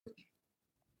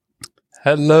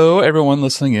Hello, everyone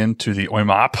listening in to the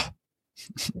OIMOP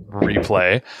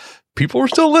replay. People are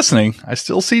still listening. I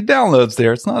still see downloads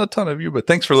there. It's not a ton of you, but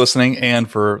thanks for listening and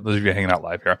for those of you hanging out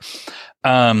live here.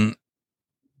 I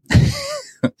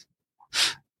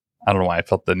don't know why I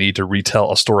felt the need to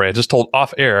retell a story I just told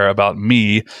off air about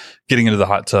me getting into the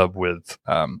hot tub with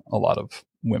a lot of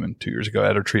women 2 years ago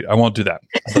at a retreat. I won't do that.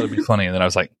 I thought it'd be funny. And then I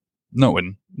was like, no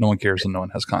one cares and no one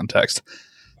has context.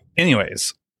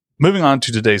 Anyways, moving on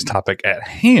to today's topic at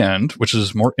hand, which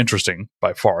is more interesting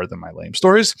by far than my lame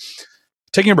stories,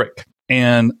 taking a break.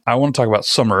 And I want to talk about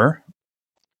summer,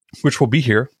 which will be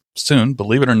here soon,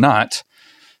 believe it or not.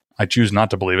 I choose not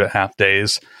to believe it, half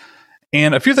days.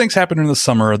 And a few things happen in the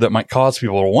summer that might cause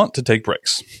people to want to take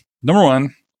breaks. Number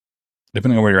one,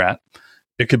 depending on where you're at,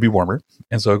 it could be warmer.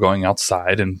 And so going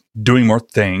outside and doing more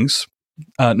things.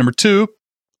 Number two,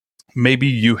 maybe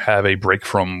you have a break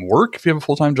from work if you have a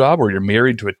full-time job, or you're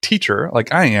married to a teacher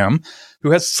like I am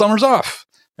who has summers off.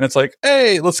 And it's like,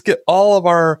 hey, let's get all of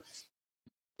our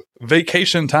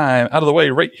vacation time out of the way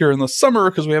right here in the summer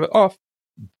because we have it off.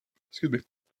 Excuse me.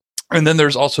 And then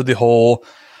there's also the whole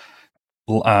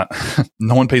no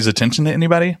one pays attention to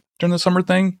anybody during the summer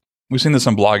thing. We've seen this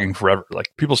on blogging forever.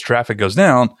 Like people's traffic goes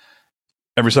down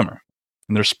every summer,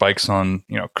 and there's spikes on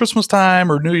Christmas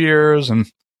time or New Year's, and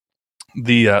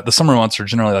the summer months are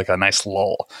generally like a nice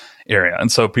lull area, and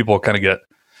so people kind of get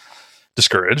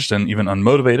discouraged and even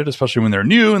unmotivated, especially when they're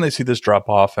new and they see this drop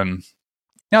off and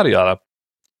yada yada.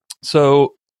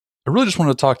 So I really just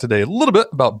wanted to talk today a little bit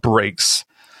about breaks.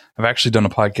 I've actually done a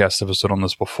podcast episode on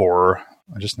this before.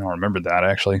 I just now remembered that,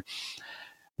 actually.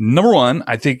 Number one,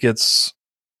 I think it's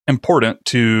important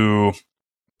to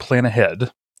plan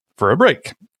ahead for a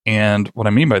break. And what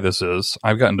I mean by this is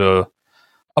I've gotten to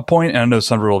a point, and I know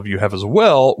several of you have as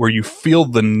well, where you feel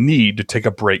the need to take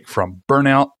a break from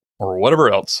burnout or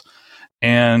whatever else.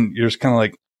 And you're just kind of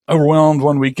like overwhelmed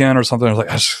one weekend or something. I was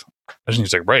like, I just need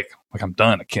to take a break. Like, I'm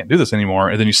done. I can't do this anymore.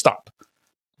 And then you stop,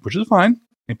 which is fine.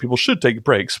 And people should take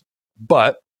breaks.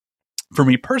 But for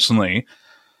me personally,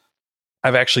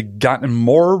 I've actually gotten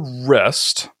more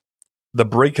rest. The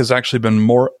break has actually been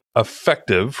more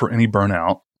effective for any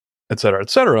burnout, et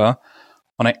cetera,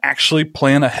 when I actually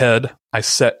plan ahead. I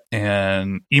set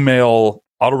an email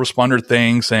autoresponder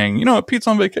thing saying, Pete's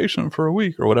on vacation for a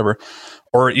week or whatever,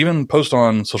 or even post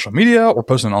on social media or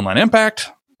post an online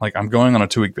impact. Like, I'm going on a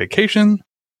 2-week vacation.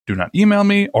 Do not email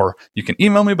me, or you can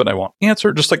email me, but I won't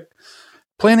answer. Just like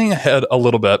planning ahead a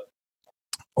little bit.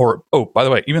 Or, oh, by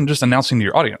the way, even just announcing to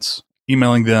your audience,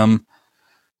 emailing them,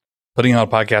 putting out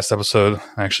a podcast episode.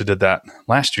 I actually did that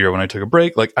last year when I took a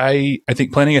break. Like, I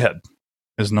think planning ahead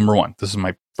is number one. This is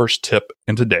my first tip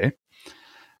in today.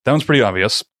 That one's pretty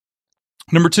obvious.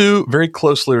 Number two, very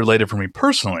closely related for me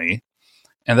personally,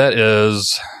 and that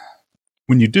is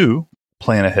when you do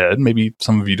plan ahead, maybe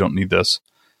some of you don't need this.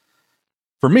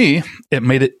 For me, it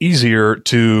made it easier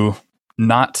to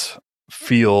not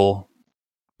feel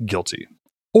guilty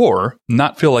or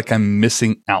not feel like I'm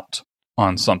missing out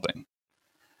on something.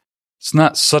 It's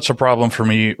not such a problem for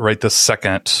me right this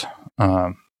second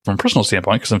from a personal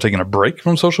standpoint because I'm taking a break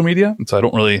from social media. And so I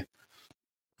don't really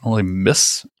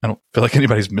miss. I don't feel like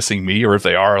anybody's missing me, or if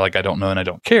they are, like, I don't know and I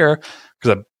don't care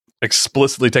because I'm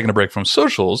explicitly taking a break from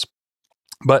socials.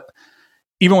 But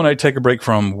even when I take a break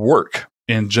from work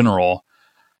in general,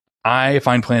 I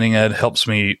find planning ahead helps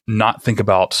me not think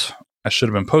about I should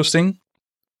have been posting.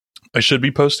 I should be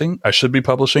posting. I should be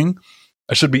publishing.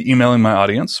 I should be emailing my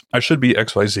audience. I should be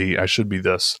XYZ. I should be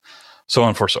this, so on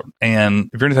and forth.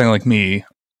 And if you're anything like me,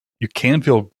 you can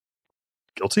feel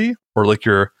guilty or like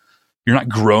you're not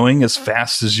growing as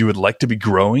fast as you would like to be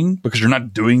growing because you're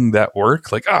not doing that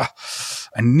work. Like, I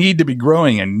need to be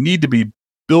growing. I need to be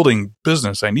building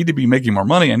business. I need to be making more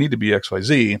money. I need to be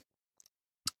XYZ.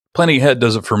 Planning ahead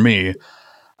does it for me.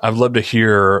 I'd love to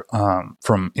hear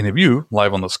from any of you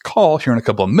live on this call here in a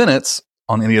couple of minutes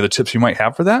on any other tips you might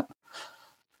have for that.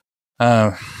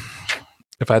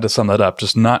 If I had to sum that up,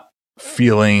 just not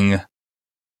feeling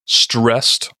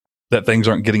stressed that things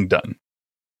aren't getting done.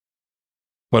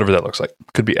 Whatever that looks like.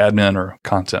 Could be admin or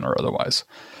content or otherwise.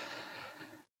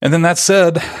 And then that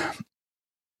said,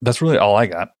 that's really all I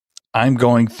got. I'm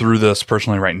going through this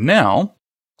personally right now.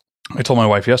 I told my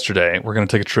wife yesterday, we're going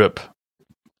to take a trip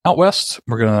out west.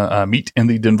 We're going to meet in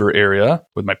the Denver area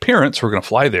with my parents. We're going to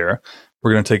fly there.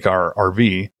 We're going to take our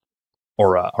RV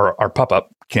or our pop-up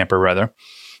camper rather.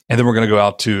 And then we're going to go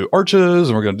out to Arches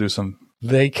and we're going to do some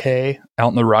vacay out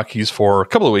in the Rockies for a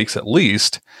couple of weeks at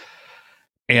least.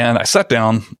 And I sat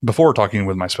down before talking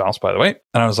with my spouse, by the way,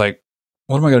 and I was like,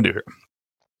 what am I going to do here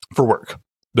for work?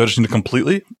 Do I just need to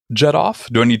completely jet off?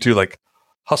 Do I need to like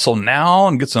hustle now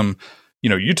and get some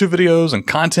YouTube videos and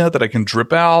content that I can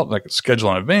drip out, like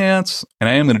schedule in advance. And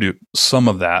I am going to do some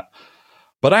of that.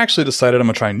 But I actually decided I'm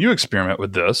going to try a new experiment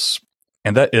with this.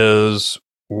 And that is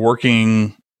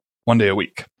working 1 day a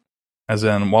week. As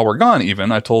in, while we're gone,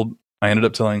 even, I ended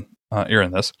up telling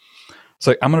Erin this. It's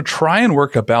like, I'm going to try and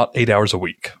work about 8 hours a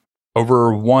week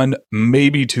over 1,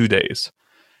 maybe 2 days.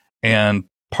 And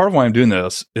part of why I'm doing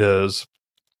this is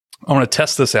I want to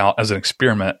test this out as an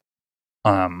experiment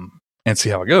and see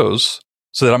how it goes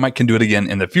so that I can do it again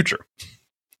in the future.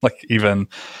 Like even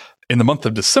in the month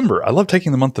of December, I love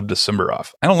taking the month of December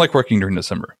off. I don't like working during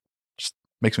December. It just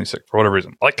makes me sick for whatever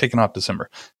reason. I like taking off December.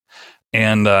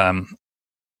 And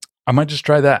I might just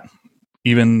try that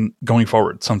even going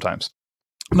forward sometimes.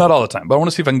 Not all the time, but I want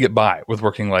to see if I can get by with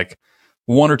working like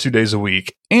 1 or 2 days a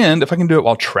week. And if I can do it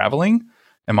while traveling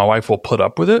and my wife will put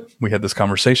up with it, we had this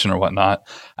conversation or whatnot,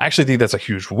 I actually think that's a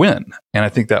huge win. And I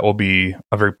think that will be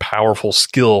a very powerful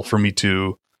skill for me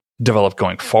to develop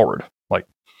going forward. Like,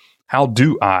 how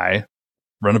do I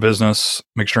run a business,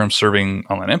 make sure I'm serving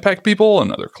online impact people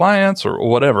and other clients or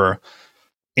whatever,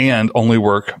 and only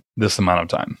work this amount of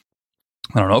time?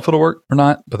 I don't know if it'll work or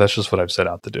not, but that's just what I've set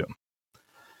out to do.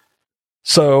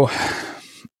 So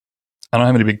I don't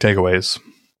have any big takeaways.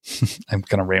 I'm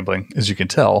kind of rambling, as you can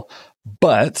tell,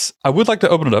 but I would like to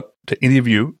open it up to any of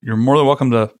you. You're more than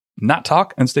welcome to not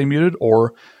talk and stay muted,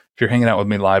 or if you're hanging out with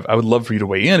me live, I would love for you to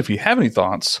weigh in if you have any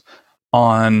thoughts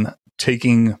on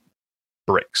taking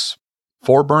breaks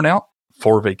for burnout,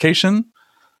 for vacation,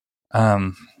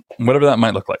 whatever that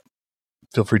might look like.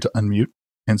 Feel free to unmute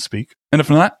and speak. And if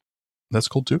not, that's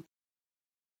cool too.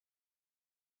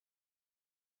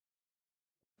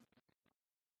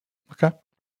 Okay.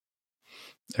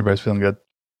 Everybody's feeling good.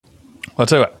 Well, I'll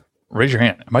tell you what, raise your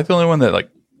hand. Am I the only one that like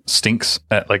stinks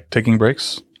at like taking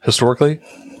breaks historically?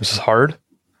 This is hard.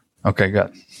 Okay,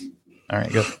 good. All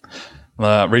right, good.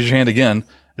 Raise your hand again.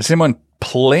 Is anyone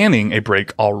planning a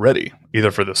break already,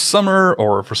 either for the summer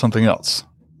or for something else?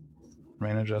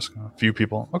 Raina, Jessica, a few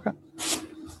people. Okay.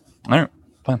 All right,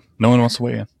 fine. No one wants to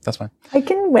weigh in. That's fine. I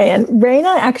can weigh in.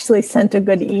 Raina actually sent a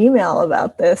good email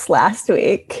about this last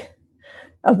week,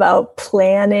 about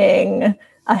planning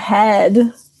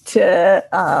ahead to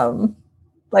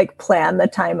plan the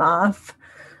time off.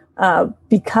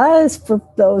 Because for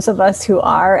those of us who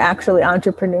are actually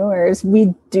entrepreneurs,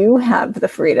 we do have the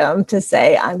freedom to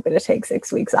say, I'm going to take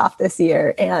 6 weeks off this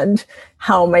year. And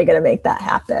how am I going to make that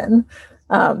happen?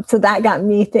 So that got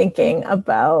me thinking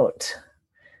about,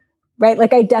 right?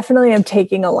 Like, I definitely am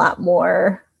taking a lot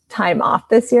more time off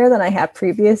this year than I have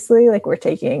previously. Like, we're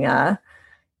taking a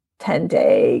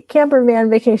 10-day camper van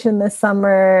vacation this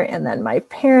summer, and then my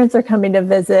parents are coming to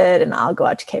visit, and I'll go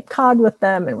out to Cape Cod with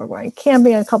them, and we're going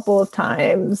camping a couple of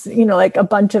times, like a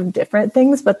bunch of different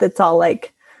things, but it's all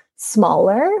like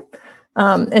smaller.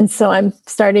 And so I'm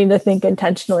starting to think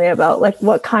intentionally about like,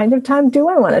 what kind of time do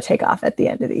I want to take off at the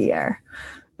end of the year,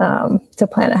 to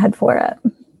plan ahead for it.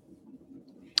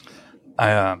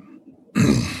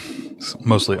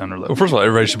 Mostly unrelated. Well, first of all,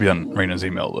 everybody should be on Raina's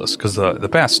email list because the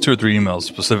past 2 or 3 emails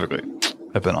specifically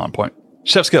have been on point.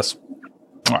 Chef's kiss.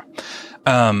 All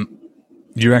right.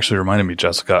 You actually reminded me,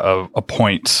 Jessica, of a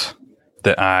point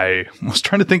that I was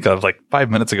trying to think of like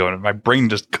 5 minutes ago, and my brain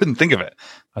just couldn't think of it.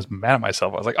 I was mad at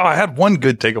myself. I was like, I had one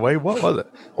good takeaway. What was it?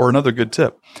 Or another good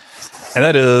tip. And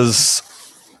that is,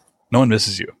 no one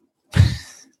misses you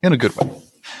in a good way.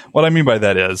 What I mean by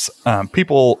that is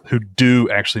people who do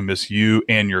actually miss you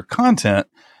and your content,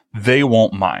 they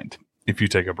won't mind if you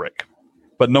take a break.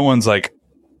 But no one's like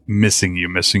missing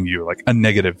you, like a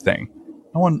negative thing.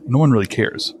 No one really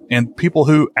cares. And people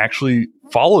who actually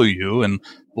follow you and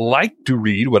like to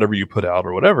read whatever you put out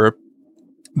or whatever,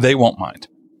 they won't mind.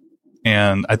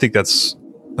 And I think that's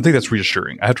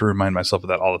reassuring. I have to remind myself of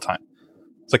that all the time.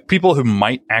 It's like people who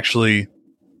might actually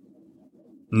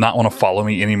not want to follow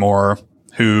me anymore,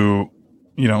 who,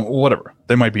 whatever.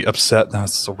 They might be upset.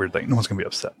 That's a weird thing. No one's going to be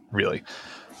upset, really.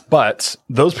 But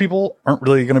those people aren't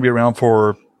really going to be around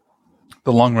for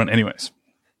the long run anyways.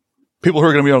 People who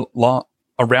are going to be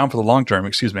around for the long term,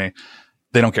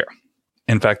 they don't care.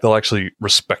 In fact, they'll actually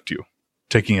respect you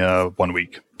taking a 1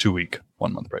 week, 2 week,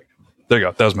 1 month break. There you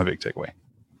go. That was my big takeaway.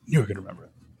 You could remember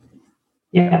it.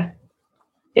 Yeah.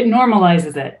 It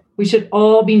normalizes it. We should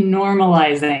all be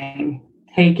normalizing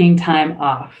taking time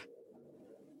off.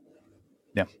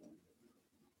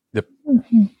 Yep.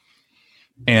 Mm-hmm.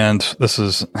 And this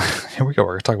is, here we go.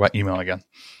 We're going to talk about email again.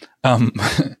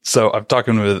 So I've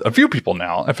talking with a few people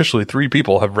now. Officially 3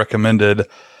 people have recommended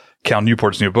Cal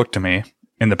Newport's new book to me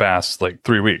in the past,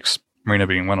 3 weeks, Marina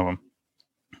being one of them.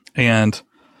 And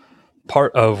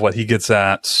part of what he gets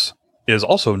at is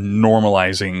also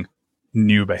normalizing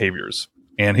new behaviors.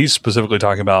 And he's specifically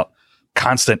talking about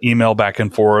constant email back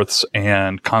and forths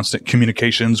and constant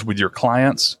communications with your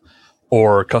clients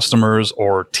or customers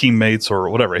or teammates or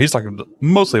whatever. He's talking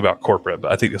mostly about corporate,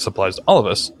 but I think this applies to all of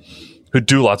us who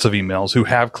do lots of emails, who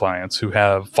have clients, who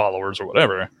have followers or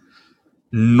whatever,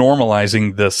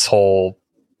 normalizing this whole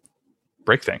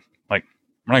break thing. Like,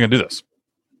 we're not going to do this.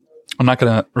 I'm not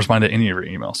going to respond to any of your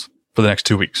emails for the next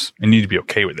 2 weeks. You need to be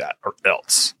okay with that or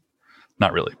else.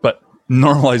 Not really, but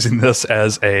normalizing this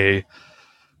as a,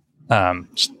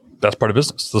 that's part of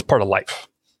business. That's part of life.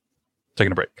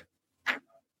 Taking a break.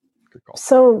 Good call.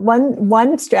 So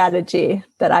one strategy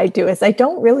that I do is I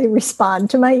don't really respond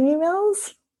to my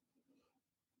emails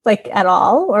like at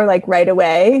all, or like right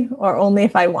away, or only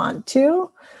if I want to.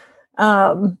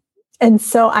 And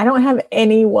so I don't have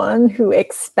anyone who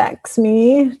expects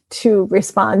me to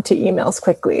respond to emails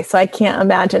quickly. So I can't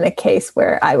imagine a case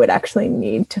where I would actually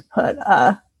need to put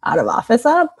a out of office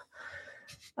up.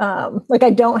 Like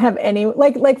I don't have any,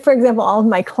 like for example, all of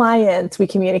my clients, we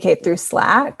communicate through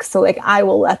Slack. So like I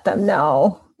will let them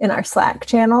know in our Slack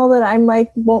channel that I'm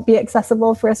like, won't be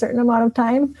accessible for a certain amount of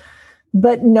time,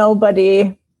 but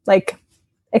nobody like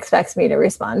expects me to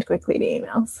respond quickly to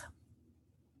emails.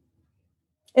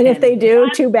 And if they do,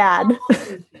 too bad.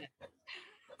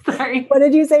 Sorry. What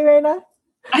did you say, Raina?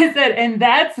 I said, and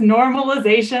that's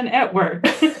normalization at work.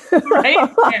 Right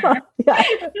there. Yeah.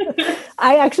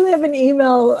 I actually have an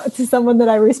email to someone that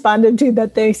I responded to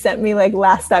that they sent me like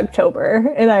last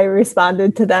October. And I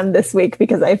responded to them this week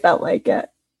because I felt like it.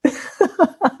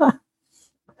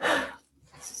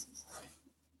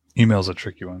 Email's a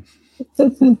tricky one.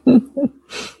 It's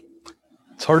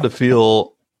hard to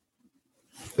feel...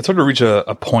 It's hard to reach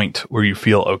a point where you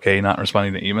feel okay not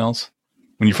responding to emails.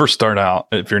 When you first start out,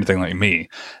 if you're anything like me,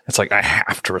 it's like, I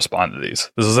have to respond to these.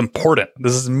 This is important.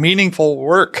 This is meaningful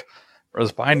work.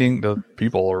 Responding to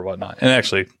people or whatnot. And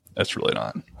actually, that's really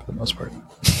not for the most part.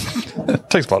 It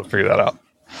takes a while to figure that out.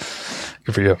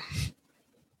 Good for you.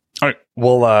 All right.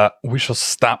 Well, we shall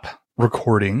stop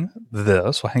recording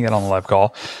this. We'll hang out on the live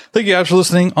call. Thank you guys for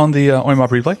listening on the OIMOP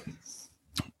replay.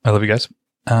 I love you guys.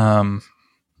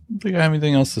 I don't think I have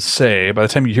anything else to say. By the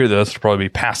time you hear this, it'll probably be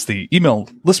past the email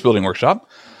list building workshop,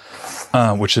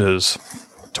 which is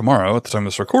tomorrow at the time of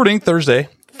this recording, Thursday,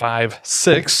 May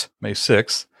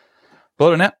 6th. But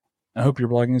other than that, I hope your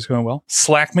blogging is going well.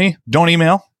 Slack me. Don't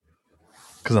email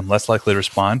because I'm less likely to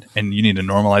respond, and you need to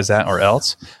normalize that or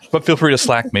else. But feel free to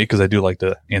Slack me because I do like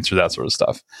to answer that sort of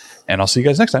stuff. And I'll see you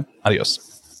guys next time.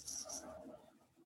 Adios.